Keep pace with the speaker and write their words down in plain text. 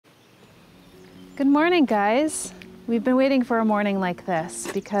Good morning, guys. We've been waiting for a morning like this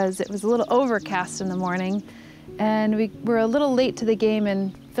because it was a little overcast in the morning and we were a little late to the game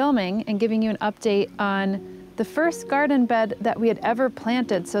in filming and giving you an update on the first garden bed that we had ever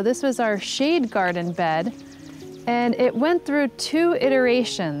planted. So this was our shade garden bed and it went through 2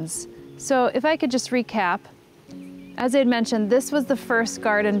 iterations. So if I could just recap, as I had mentioned, this was the first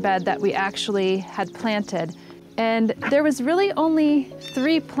garden bed that we actually had planted. And there was really only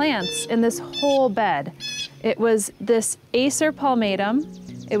 3 plants in this whole bed. It was this Acer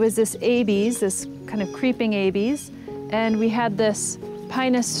palmatum, it was this abies, this kind of creeping abies, and we had this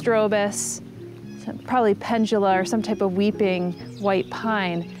Pinus strobus, probably pendula or some type of weeping white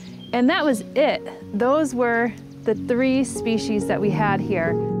pine. And that was it. Those were the 3 species that we had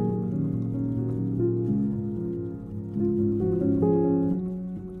here.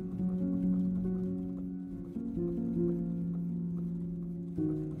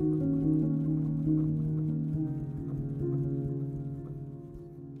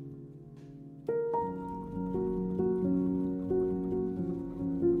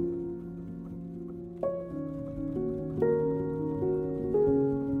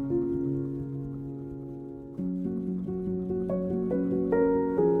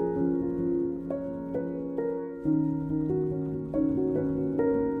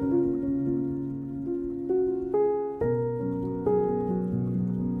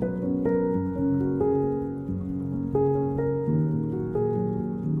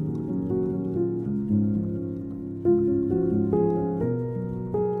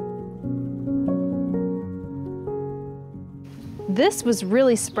 This was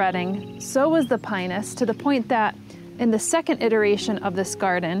really spreading, so was the Pinus, to the point that in the second iteration of this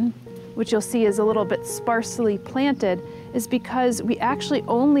garden, which you'll see is a little bit sparsely planted, is because we actually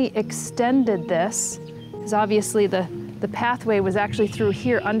only extended this, because obviously the pathway was actually through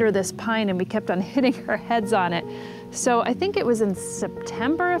here under this pine and we kept on hitting our heads on it. So I think it was in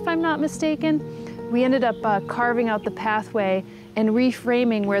September, if I'm not mistaken, we ended up carving out the pathway and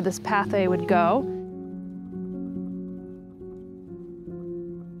reframing where this pathway would go.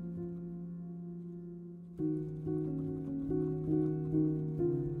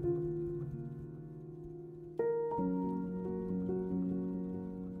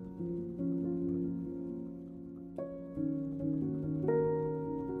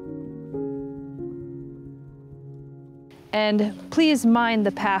 And please mind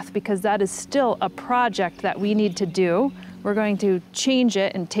the path because that is still a project that we need to do. We're going to change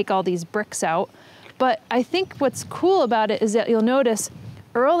it and take all these bricks out. But I think what's cool about it is that you'll notice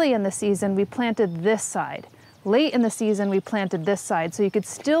early in the season we planted this side. Late in the season we planted this side. So you could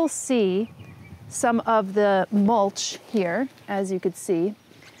still see some of the mulch here, as you could see.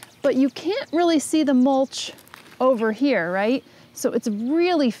 But you can't really see the mulch over here, right? So it's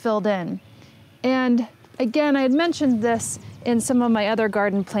really filled in. And again, I had mentioned this in some of my other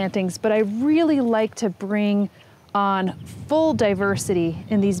garden plantings, but I really like to bring on full diversity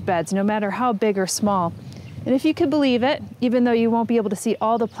in these beds, no matter how big or small. And if you could believe it, even though you won't be able to see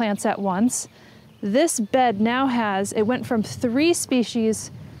all the plants at once, this bed now has, it went from 3 species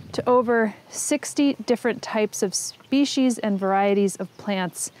to over 60 different types of species and varieties of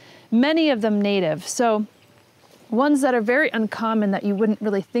plants, many of them native. So ones that are very uncommon that you wouldn't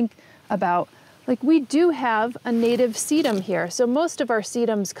really think about. Like we do have a native sedum here. So most of our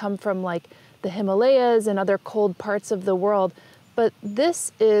sedums come from like the Himalayas and other cold parts of the world. But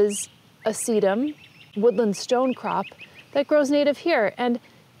this is a sedum, woodland stone crop, that grows native here. And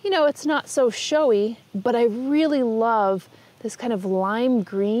you know, it's not so showy, but I really love this kind of lime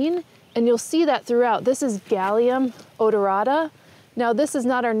green. And you'll see that throughout. This is Gallium odorata. Now this is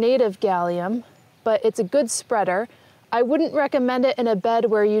not our native Gallium, but it's a good spreader. I wouldn't recommend it in a bed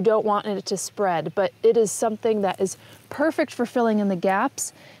where you don't want it to spread, but it is something that is perfect for filling in the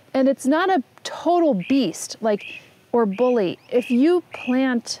gaps. And it's not a total beast, or bully. If you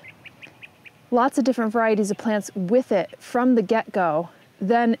plant lots of different varieties of plants with it from the get-go,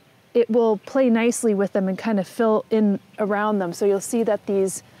 then it will play nicely with them and kind of fill in around them. So you'll see that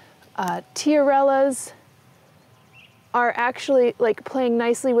these tiarellas are actually playing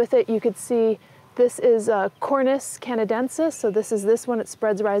nicely with it. You could see this is Cornus canadensis, so this is this one, it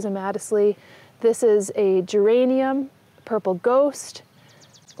spreads rhizomatically. This is a geranium, purple ghost.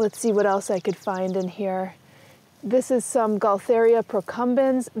 Let's see what else I could find in here. This is some Gaultheria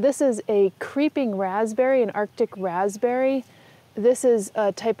procumbens. This is a creeping raspberry, an Arctic raspberry. This is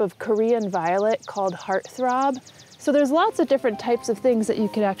a type of Korean violet called heartthrob. So there's lots of different types of things that you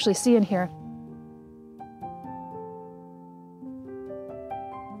could actually see in here.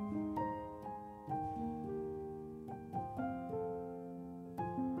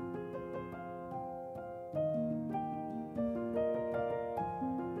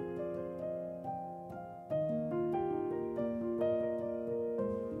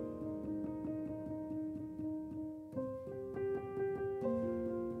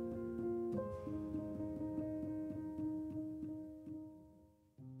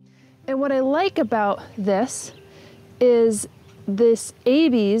 And what I like about this is this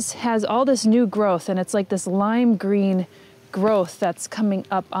abies has all this new growth, and it's like this lime green growth that's coming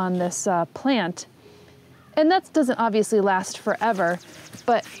up on this plant. And that doesn't obviously last forever,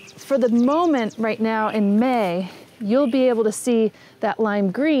 but for the moment right now in May, you'll be able to see that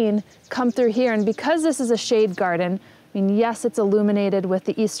lime green come through here. And because this is a shade garden, I mean, yes, it's illuminated with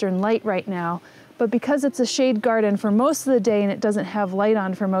the eastern light right now, but because it's a shade garden for most of the day and it doesn't have light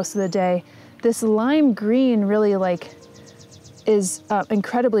on for most of the day, this lime green really is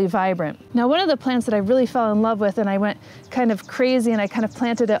incredibly vibrant. Now, one of the plants that I really fell in love with and I went kind of crazy and I kind of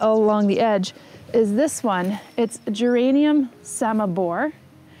planted it all along the edge is this one. It's Geranium samabor.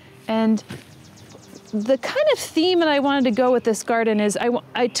 And the kind of theme that I wanted to go with this garden is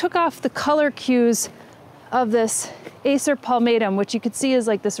I took off the color cues of this Acer palmatum, which you could see is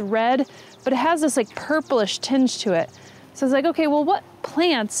like this red, but it has this like purplish tinge to it. So I was like, okay, well, what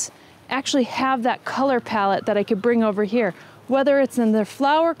plants actually have that color palette that I could bring over here, whether it's in their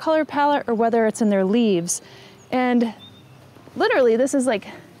flower color palette or whether it's in their leaves. And literally this is like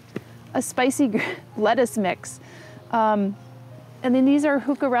a spicy lettuce mix. And then these are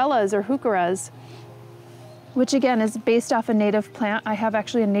heucherellas or heucheras, which again is based off a native plant. I have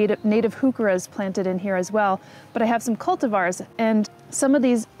actually a native heucheras planted in here as well, but I have some cultivars, and some of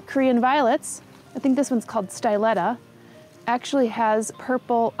these Korean violets, I think this one's called styletta, actually has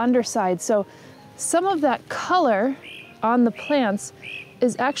purple underside. So some of that color on the plants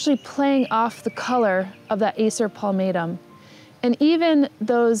is actually playing off the color of that Acer palmatum. And even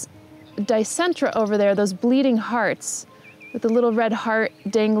those dicentra over there, those bleeding hearts with the little red heart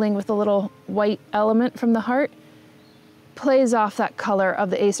dangling with a little white element from the heart, plays off that color of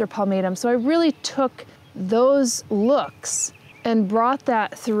the Acer palmatum. So I really took those looks and brought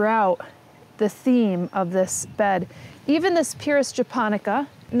that throughout the theme of this bed. Even this Pyrus japonica,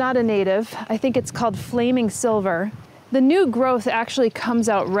 not a native, I think it's called flaming silver. The new growth actually comes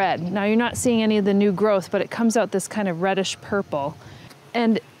out red. Now you're not seeing any of the new growth, but it comes out this kind of reddish purple.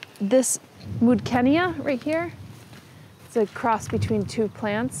 And this Moodkenia right here, it's a cross between two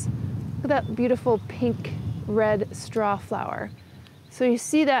plants. Look at that beautiful pink red straw flower. So you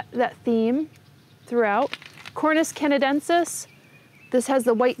see that theme throughout. Cornus canadensis, this has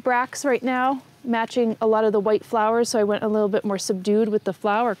the white bracts right now, matching a lot of the white flowers, so I went a little bit more subdued with the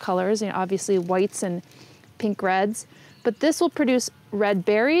flower colors, obviously whites and pink reds. But this will produce red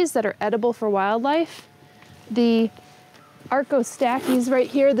berries that are edible for wildlife. The Archostachys right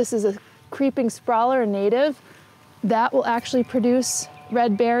here, this is a creeping sprawler, a native, that will actually produce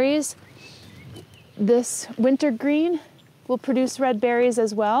red berries. This wintergreen will produce red berries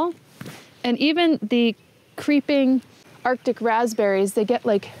as well. And even the creeping Arctic raspberries, they get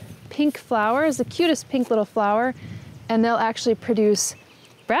like pink flowers, the cutest pink little flower, and they'll actually produce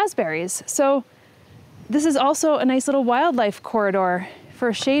raspberries. So this is also a nice little wildlife corridor for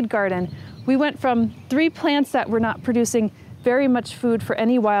a shade garden. We went from 3 plants that were not producing very much food for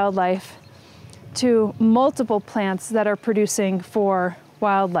any wildlife to multiple plants that are producing for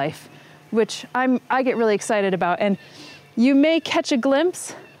wildlife, which I get really excited about. And you may catch a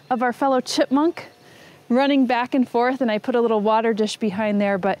glimpse of our fellow chipmunk running back and forth, and I put a little water dish behind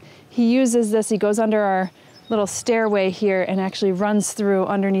there, but he uses this, he goes under our little stairway here and actually runs through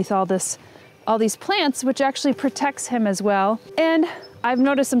underneath all these plants, which actually protects him as well. And I've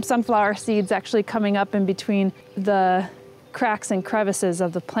noticed some sunflower seeds actually coming up in between the cracks and crevices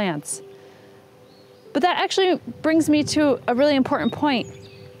of the plants. But that actually brings me to a really important point.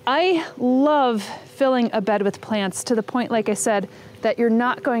 I love filling a bed with plants to the point, like I said, that you're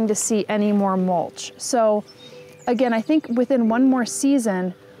not going to see any more mulch. So again, I think within one more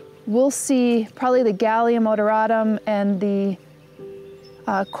season, we'll see probably the Gallium odoratum and the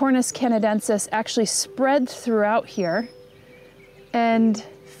Cornus canadensis actually spread throughout here and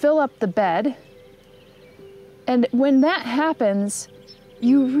fill up the bed. And when that happens,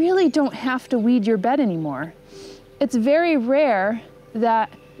 you really don't have to weed your bed anymore. It's very rare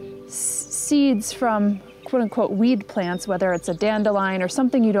that seeds from quote unquote weed plants, whether it's a dandelion or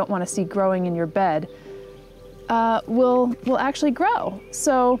something you don't want to see growing in your bed, will actually grow.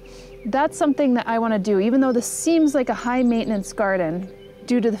 So that's something that I want to do, even though this seems like a high maintenance garden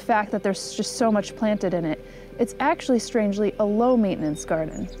due to the fact that there's just so much planted in it. It's actually strangely a low maintenance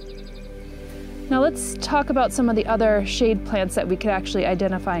garden. Now let's talk about some of the other shade plants that we could actually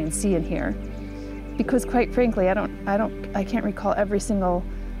identify and see in here. Because quite frankly, I can't recall every single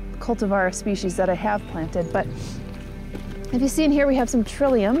cultivar species that I have planted, but if you see in here, we have some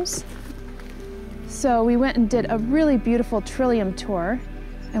trilliums. So we went and did a really beautiful trillium tour,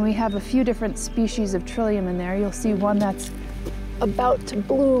 and we have a few different species of trillium in there. You'll see one that's about to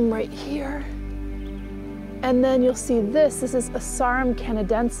bloom right here. And then you'll see this is Acer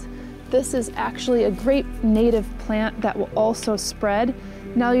canadense. This is actually a great native plant that will also spread.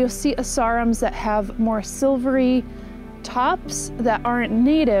 Now you'll see Acerums that have more silvery tops that aren't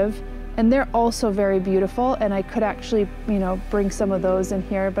native, and they're also very beautiful. And I could actually, bring some of those in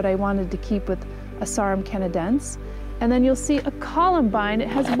here, but I wanted to keep with Acer canadense. And then you'll see a columbine. It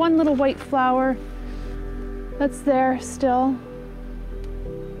has one little white flower that's there still.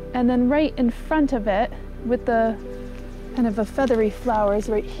 And then right in front of it, with the kind of a feathery flowers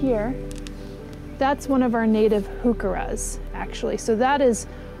right here, that's one of our native heucheras, actually. So that is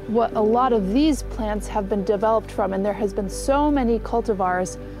what a lot of these plants have been developed from, and there has been so many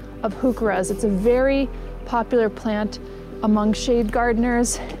cultivars of heucheras. It's a very popular plant among shade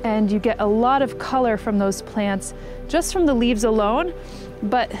gardeners, and you get a lot of color from those plants just from the leaves alone.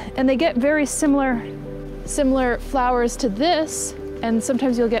 And they get very similar flowers to this, and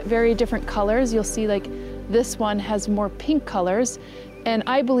sometimes you'll get very different colors. You'll see like this one has more pink colors, and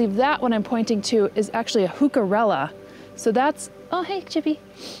I believe that one I'm pointing to is actually a heucherella. So that's, oh hey Chippy.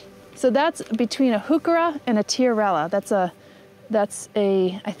 So that's between a heuchera and a tiarella. That's a,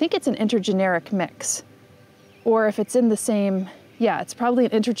 I think it's an intergeneric mix. Or if it's in the same, yeah, it's probably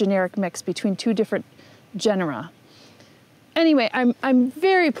an intergeneric mix between two different genera. Anyway, I'm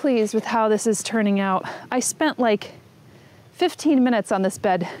very pleased with how this is turning out. I spent like 15 minutes on this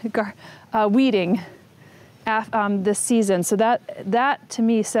bed weeding this season. So that to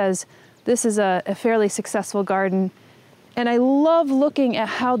me says this is a fairly successful garden. And I love looking at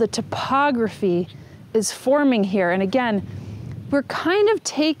how the topography is forming here. And again, we're kind of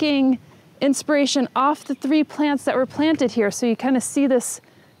taking inspiration off the three plants that were planted here. So you kind of see this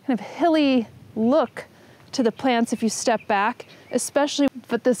kind of hilly look to the plants if you step back, especially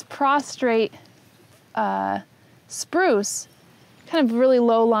with this prostrate spruce, kind of really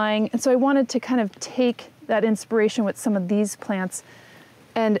low lying. And so I wanted to kind of take that inspiration with some of these plants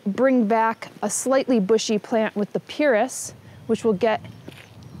and bring back a slightly bushy plant with the Pinus, which will get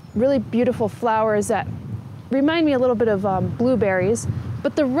really beautiful flowers that remind me a little bit of blueberries,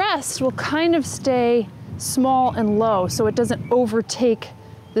 but the rest will kind of stay small and low so it doesn't overtake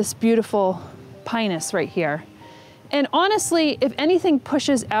this beautiful Pinus right here. And honestly, if anything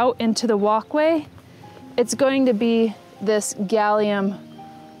pushes out into the walkway, it's going to be this Gallium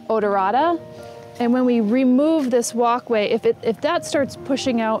odorata. And when we remove this walkway, if that starts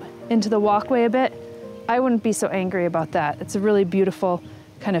pushing out into the walkway a bit, I wouldn't be so angry about that. It's a really beautiful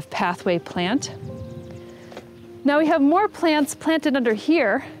kind of pathway plant. Now we have more plants planted under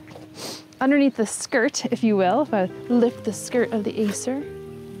here, underneath the skirt, if you will, if I lift the skirt of the Acer.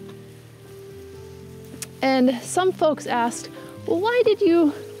 And some folks asked, well, why did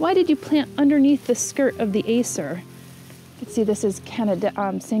you plant underneath the skirt of the Acer? You can see this is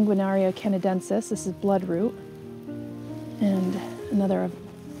Sanguinaria canadensis. This is bloodroot. And another of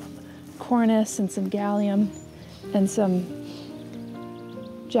cornus and some gallium and some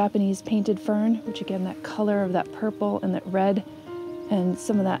Japanese painted fern, which again, that color of that purple and that red and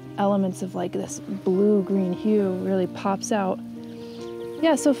some of that elements of like this blue-green hue really pops out.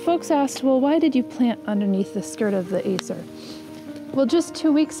 Yeah, so folks asked, well, why did you plant underneath the skirt of the Acer? Well, just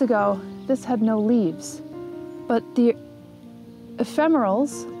 2 weeks ago, this had no leaves, but the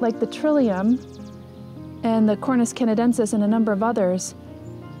ephemerals, like the trillium and the Cornus canadensis and a number of others,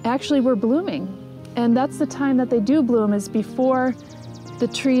 actually were blooming. And that's the time that they do bloom, is before the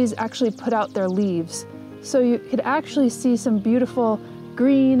trees actually put out their leaves. So you could actually see some beautiful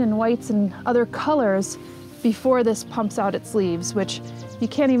green and whites and other colors before this pumps out its leaves, which you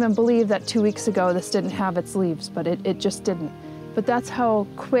can't even believe that 2 weeks ago this didn't have its leaves, but it just didn't. But that's how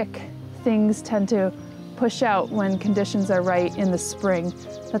quick things tend to push out when conditions are right in the spring.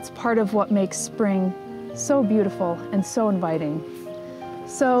 That's part of what makes spring so beautiful and so inviting.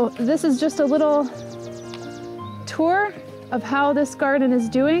 So this is just a little tour of how this garden is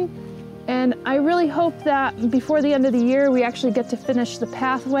doing. And I really hope that before the end of the year, we actually get to finish the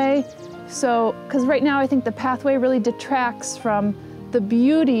pathway. So, because right now I think the pathway really detracts from the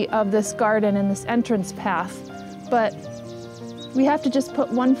beauty of this garden and this entrance path. But we have to just put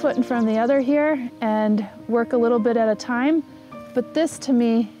one foot in front of the other here and work a little bit at a time. But this to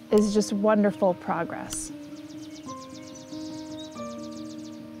me is just wonderful progress.